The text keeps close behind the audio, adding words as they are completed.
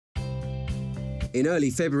In early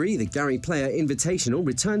February, the Gary Player Invitational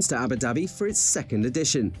returns to Abu Dhabi for its second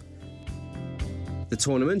edition. The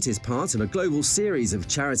tournament is part of a global series of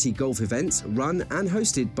charity golf events run and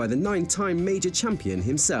hosted by the 9-time major champion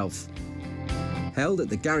himself. Held at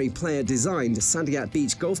the Gary Player-designed Sandiat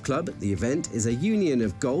Beach Golf Club, the event is a union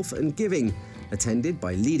of golf and giving, attended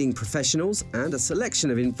by leading professionals and a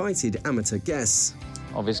selection of invited amateur guests.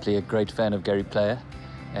 Obviously a great fan of Gary Player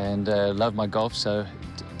and love my golf, so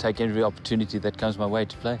take every opportunity that comes my way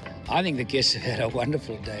to play. I think the guests have had a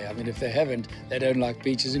wonderful day. I mean, if they haven't, they don't like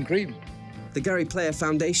peaches and cream. The Gary Player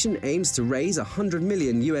Foundation aims to raise $100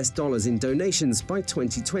 million in donations by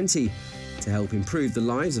 2020 to help improve the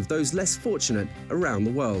lives of those less fortunate around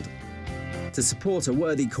the world. To support a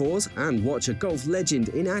worthy cause and watch a golf legend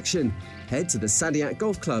in action, head to the Sandiat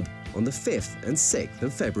Golf Club on the 5th and 6th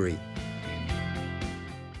of February.